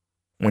deep.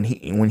 When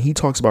he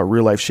talks about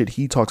real life shit,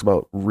 he talks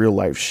about real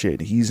life shit.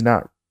 He's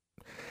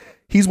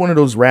one of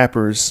those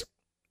rappers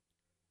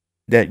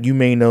that you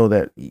may know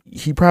that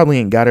he probably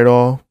ain't got it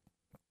all,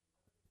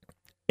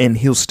 and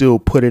he'll still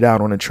put it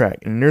out on a track.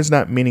 And there's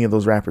not many of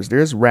those rappers.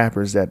 There's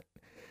rappers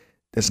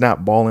that's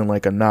not balling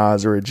like a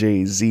Nas or a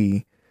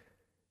Jay-Z,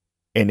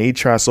 and they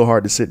try so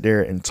hard to sit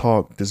there and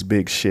talk this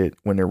big shit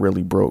when they're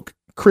really broke.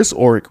 Chris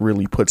Oric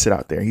really puts it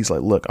out there. He's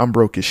like, look, I'm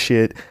broke as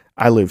shit.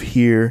 I live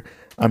here.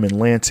 I'm in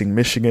Lansing,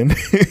 Michigan.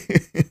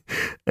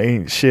 I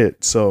ain't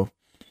shit. So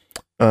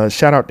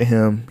shout out to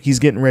him. He's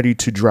getting ready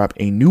to drop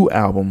a new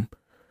album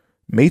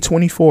May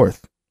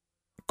 24th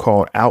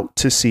called Out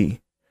to Sea.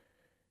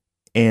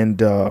 And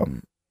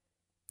the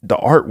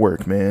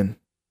artwork, man,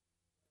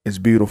 is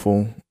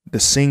beautiful. The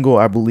single,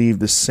 I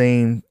believe,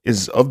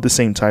 is of the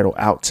same title,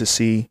 Out to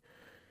Sea.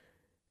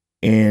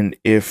 And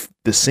if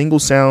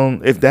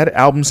that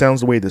album sounds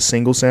the way the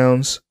single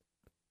sounds,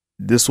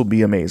 this will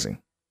be amazing.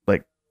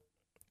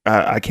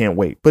 I can't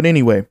wait. But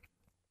anyway,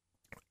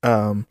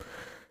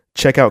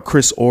 Check out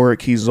Chris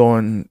Oric. He's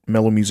on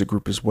Mellow Music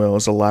Group as well.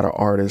 There's a lot of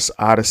artists.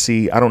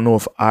 Odyssey. I don't know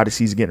if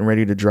Odyssey's getting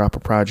ready to drop a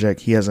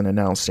project. He hasn't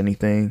announced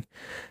anything.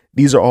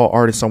 These are all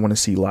artists I want to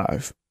see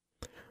live.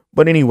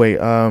 But anyway,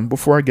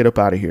 before I get up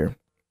out of here,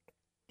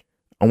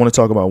 I want to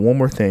talk about one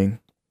more thing.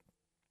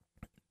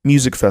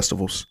 Music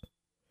festivals.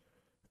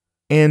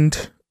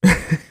 And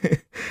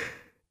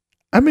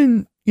I've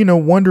been,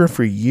 wondering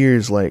for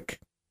years, like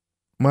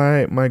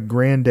my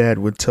granddad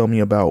would tell me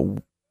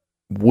about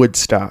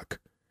Woodstock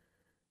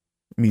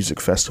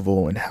Music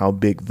Festival and how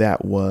big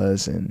that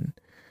was and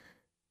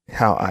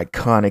how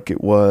iconic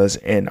it was.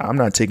 And I'm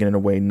not taking it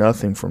away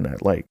nothing from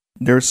that. Like,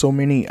 there's so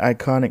many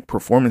iconic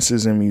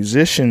performances and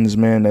musicians,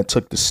 man, that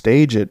took the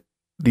stage at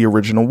the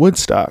original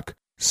Woodstock.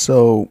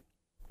 So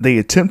they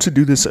attempt to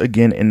do this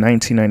again in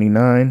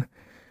 1999.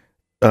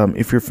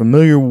 If you're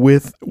familiar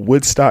with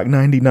Woodstock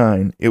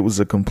 99, it was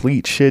a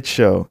complete shit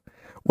show.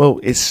 Well,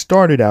 it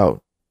started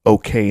out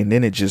okay, and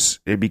then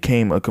it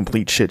became a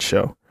complete shit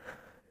show.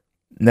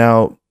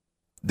 Now,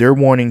 they're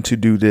wanting to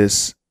do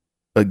this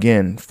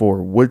again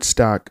for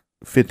Woodstock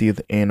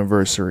 50th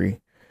anniversary.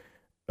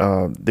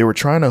 They were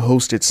trying to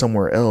host it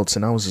somewhere else,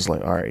 and I was just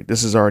like, all right,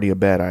 this is already a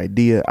bad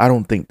idea. I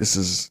don't think this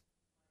is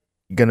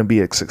going to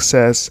be a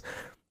success.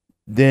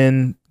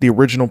 Then the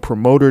original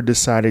promoter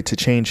decided to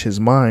change his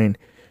mind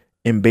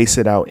and base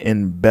it out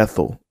in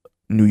Bethel,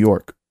 New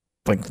York,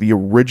 like the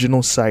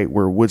original site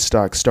where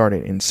Woodstock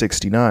started in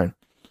 1969.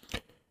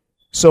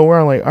 So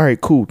we're like, all right,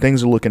 cool.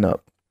 Things are looking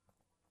up.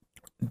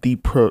 The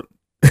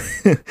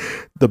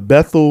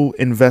Bethel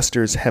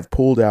investors have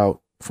pulled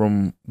out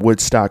from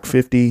Woodstock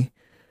 50.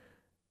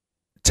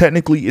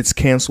 Technically, it's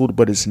canceled,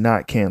 but it's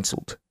not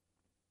canceled.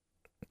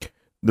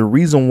 The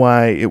reason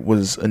why it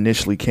was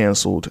initially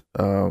canceled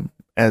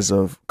as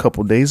of a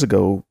couple days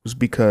ago was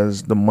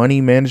because the money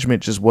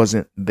management just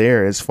wasn't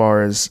there as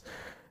far as,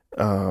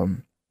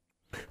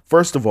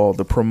 first of all,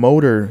 the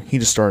promoter, he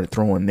just started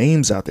throwing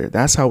names out there.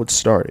 That's how it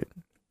started.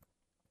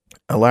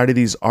 A lot of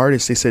these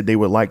artists, they said they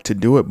would like to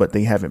do it, but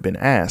they haven't been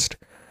asked.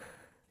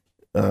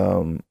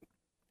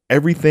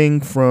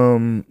 Everything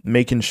from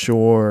making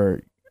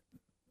sure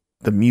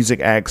the music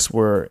acts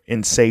were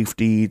in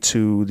safety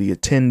to the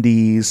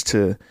attendees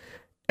to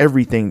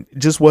everything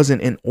just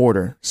wasn't in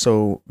order.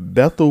 So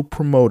Bethel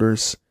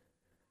promoters,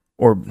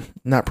 or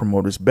not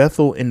promoters,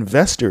 Bethel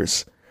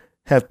investors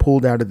have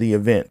pulled out of the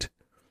event.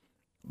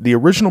 The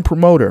original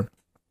promoter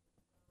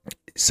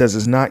says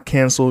it's not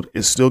canceled.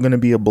 It's still going to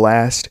be a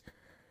blast.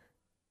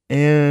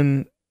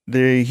 And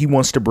he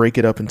wants to break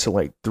it up into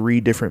like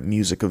 3 different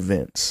music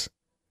events.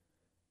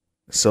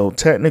 So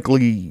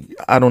technically,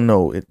 I don't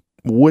know.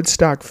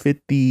 Woodstock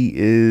 50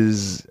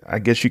 is, I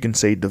guess you can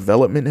say,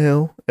 development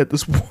hell at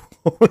this point.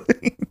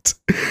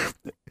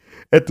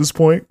 At this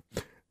point,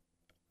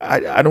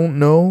 I don't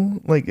know.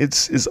 Like,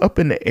 it's up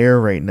in the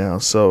air right now.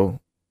 So,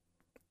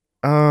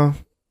 to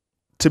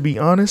be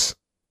honest,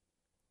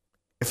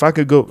 if I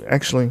could go,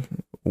 actually,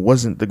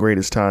 wasn't the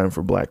greatest time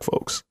for black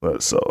folks.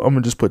 So I'm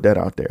gonna just put that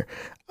out there.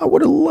 I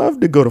would have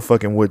loved to go to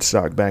fucking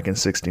Woodstock back in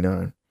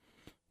 1969.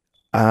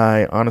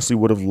 I honestly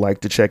would have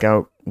liked to check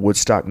out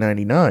Woodstock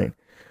 99.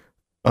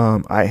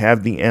 I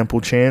have the ample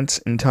chance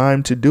and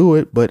time to do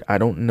it, but I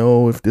don't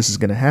know if this is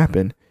going to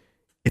happen.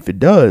 If it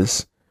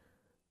does,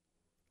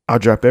 I'll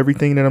drop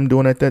everything that I'm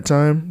doing at that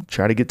time,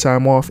 try to get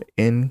time off,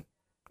 and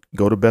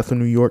go to Bethel,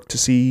 New York to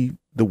see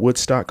the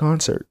Woodstock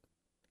concert.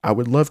 I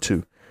would love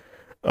to.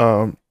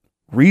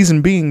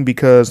 Reason being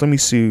because, let me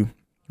see,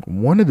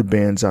 one of the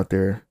bands out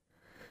there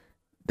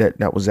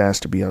that was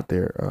asked to be out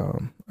there,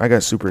 I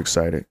got super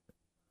excited.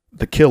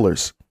 The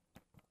Killers.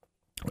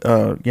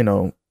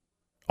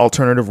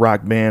 Alternative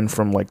rock band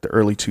from like the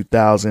early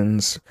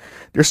 2000s.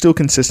 They're still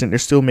consistent. They're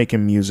still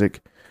making music,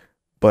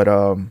 but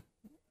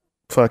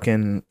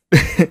fucking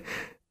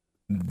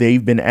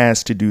they've been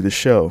asked to do the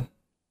show,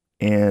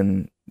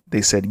 and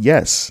they said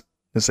yes.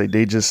 They say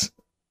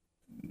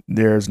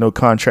there's no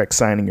contract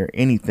signing or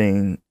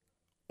anything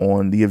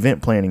on the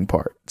event planning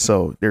part,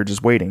 so they're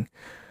just waiting.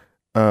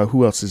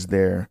 Who else is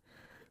there?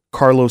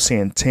 Carlos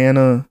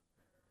Santana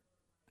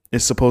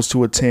is supposed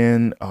to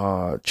attend.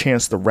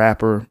 Chance the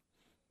Rapper.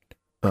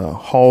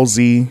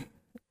 Halsey.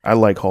 I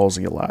like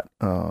Halsey a lot.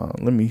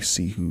 Let me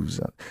see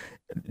who's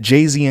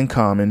Jay-Z and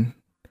Common.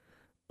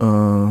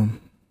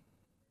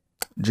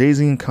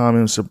 Jay-Z and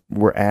Common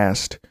were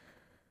asked.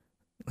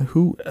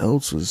 Who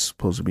else was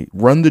supposed to be?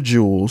 Run the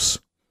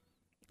Jewels.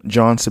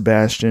 John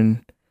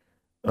Sebastian.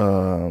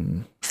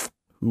 Who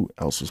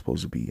else was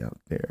supposed to be out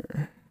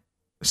there?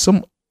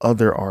 Some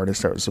other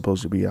artists that were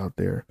supposed to be out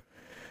there.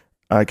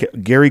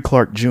 Gary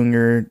Clark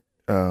Jr.,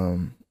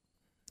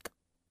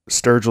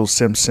 Sturgill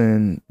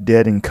Simpson,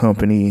 Dead and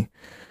Company,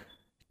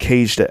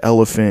 Cage the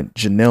Elephant,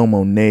 Janelle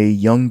Monáe,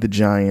 Young the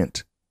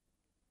Giant.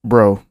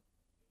 Bro.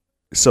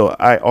 So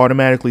I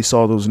automatically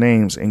saw those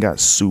names and got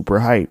super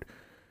hyped.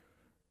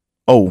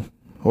 Oh,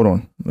 hold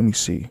on. Let me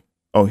see.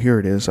 Oh, here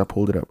it is. I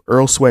pulled it up.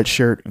 Earl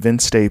Sweatshirt,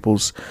 Vince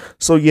Staples.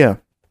 So yeah,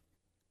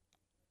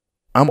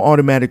 I'm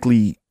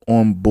automatically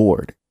on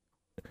board.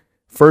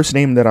 First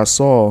name that I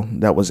saw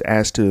that was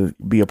asked to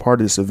be a part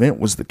of this event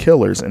was The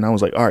Killers. And I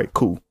was like, all right,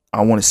 cool.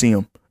 I want to see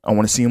him. I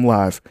want to see him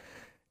live.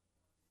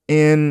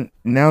 And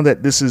now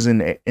that this is in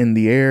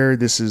the air,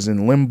 this is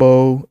in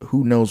limbo,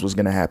 who knows what's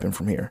going to happen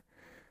from here.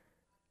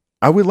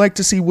 I would like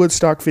to see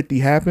Woodstock 50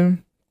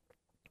 happen,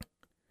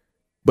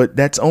 but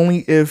that's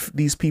only if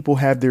these people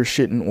have their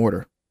shit in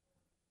order.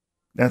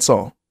 That's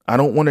all. I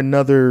don't want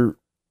another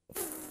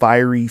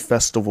fiery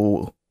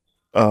festival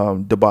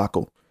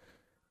debacle.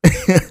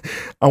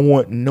 I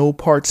want no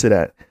parts of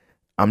that.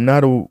 I'm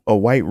not a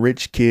white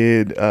rich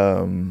kid.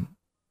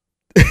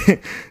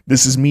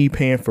 This is me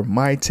paying for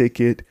my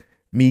ticket,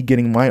 me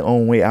getting my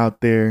own way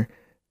out there.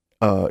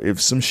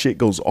 If some shit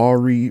goes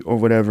awry or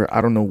whatever,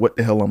 I don't know what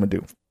the hell I'm gonna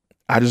do.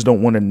 I just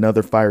don't want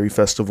another fiery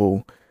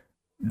festival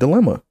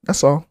dilemma.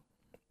 That's all.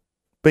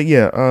 But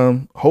yeah,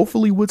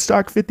 hopefully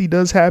Woodstock 50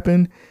 does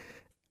happen.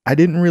 I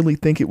didn't really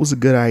think it was a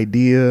good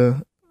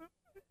idea,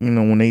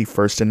 when they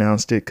first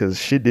announced it, because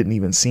shit didn't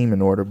even seem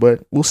in order,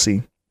 but we'll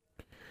see.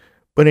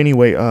 But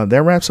anyway,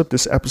 that wraps up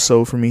this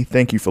episode for me.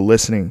 Thank you for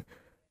listening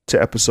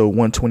to episode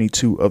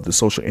 122 of the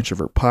Social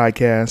Introvert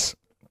Podcast.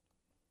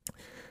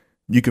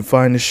 You can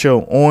find the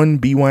show on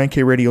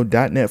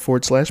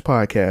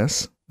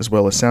bynkradio.net/podcast, as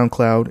well as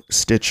SoundCloud,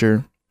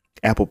 Stitcher,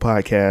 Apple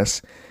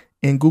Podcasts,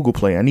 and Google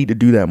Play. I need to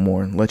do that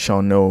more and let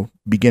y'all know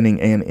beginning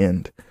and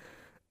end.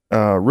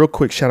 Real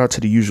quick shout out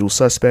to the usual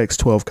suspects: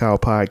 12 Kyle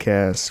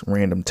Podcast,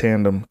 Random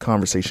Tandem,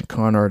 Conversation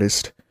Con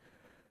Artist,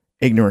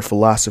 Ignorant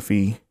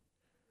Philosophy,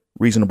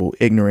 Reasonable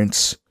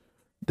Ignorance,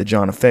 the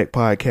John Effect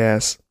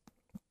Podcast,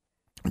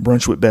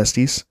 Brunch with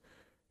Besties,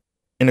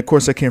 and of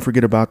course I can't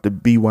forget about the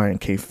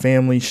BYNK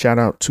family. Shout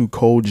out to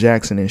Cole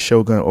Jackson and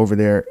Shogun over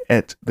there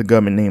at the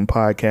Government Name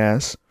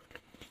Podcast,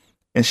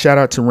 and shout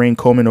out to Rain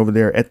Coleman over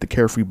there at the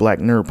Carefree Black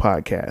Nerd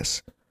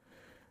Podcast.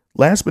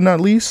 Last but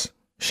not least,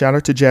 shout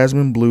out to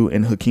Jasmine Blue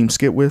and Hakeem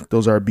Skitwith.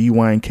 Those are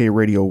BYNK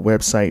Radio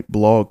website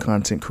blog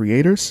content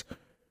creators.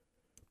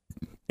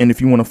 And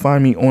if you want to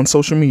find me on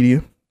social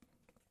media,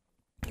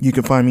 you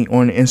can find me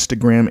on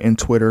Instagram and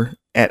Twitter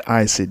at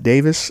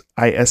ISidDavis,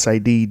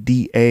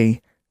 ISIDDAVIS.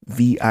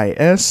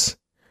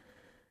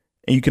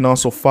 And you can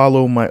also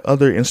follow my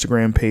other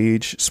Instagram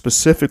page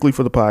specifically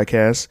for the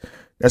podcast.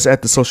 That's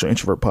at the Social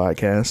Introvert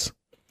Podcast.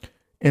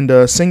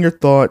 And send your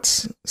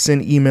thoughts,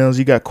 send emails.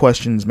 You got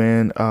questions,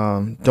 man.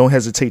 Don't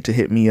hesitate to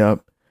hit me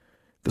up.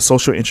 The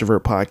Social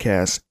Introvert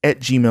Podcast at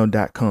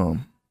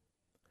gmail.com.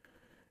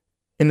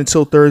 And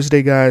until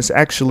Thursday, guys,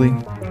 actually,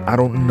 I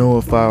don't know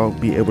if I'll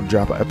be able to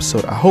drop an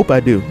episode. I hope I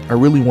do. I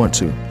really want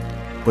to.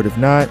 But if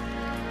not,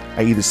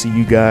 I either see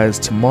you guys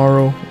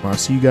tomorrow or I'll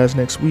see you guys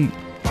next week.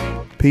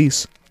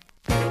 Peace.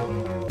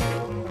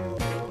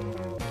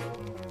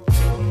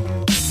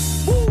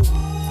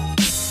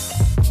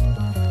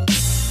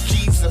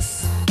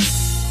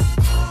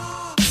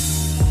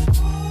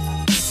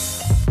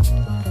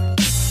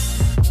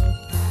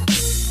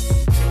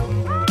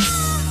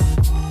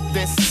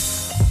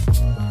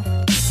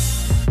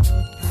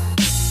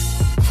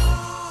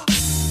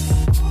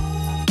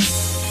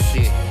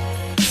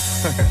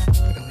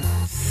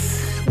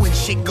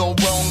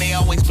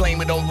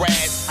 Blame it on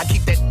Raz. I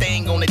keep that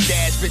thing on the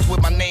dash, bitch,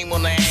 with my name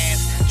on the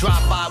ass.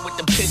 Drive by with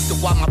the pistol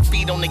while my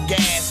feet on the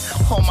gas.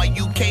 All my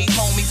UK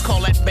homies call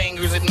that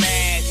bangers and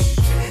mash.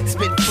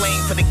 Spit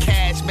flame for the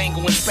cash, mango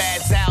and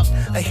spaz out.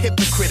 A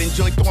hypocrite,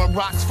 enjoy throwing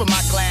rocks for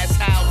my glass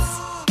house.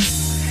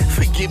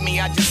 Forgive me,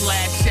 I just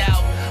lash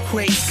out.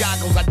 Raise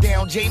goggles, I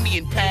down Jamie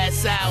and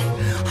pass out.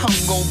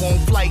 Hungo on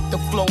flight to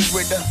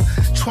Florida.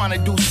 Trying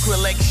to do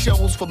Skrillex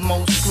shows for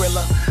Mo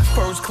Skrilla.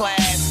 First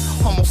class,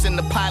 almost in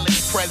the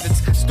pilot's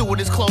presence.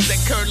 Stewardess closed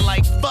that curtain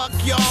like, fuck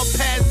y'all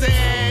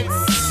peasants.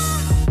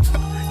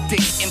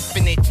 Dick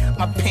infinite,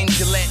 my pen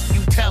Gillette.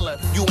 You tell her,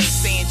 you ain't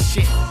saying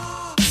shit.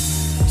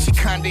 She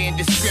kinda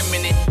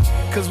indiscriminate,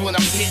 cause when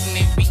I'm hitting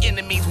it, be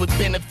enemies with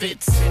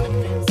benefits.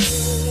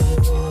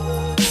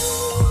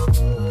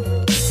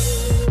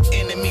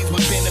 Enemies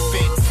with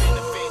benefits.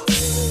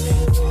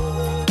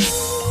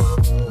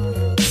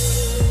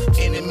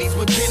 Enemies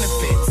with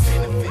benefits.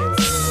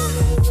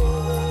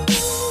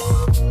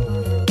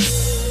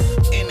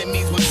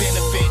 Enemies with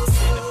benefits.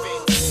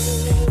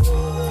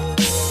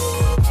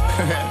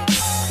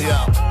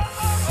 Yo.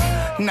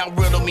 Now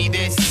riddle me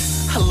this.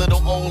 A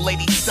little old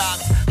lady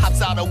stops,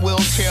 hops out a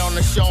wheelchair on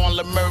the show on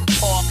Leimert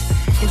Park.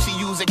 If she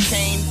use a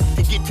cane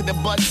to get to the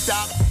bus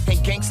stop,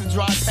 and gangsters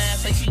drive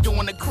past like she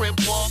doing a crib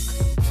walk.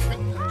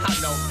 I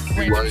know,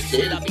 random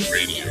shit I be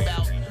reading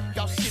about.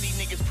 Y'all shitty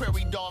niggas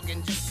prairie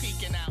dogging, just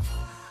peeking out.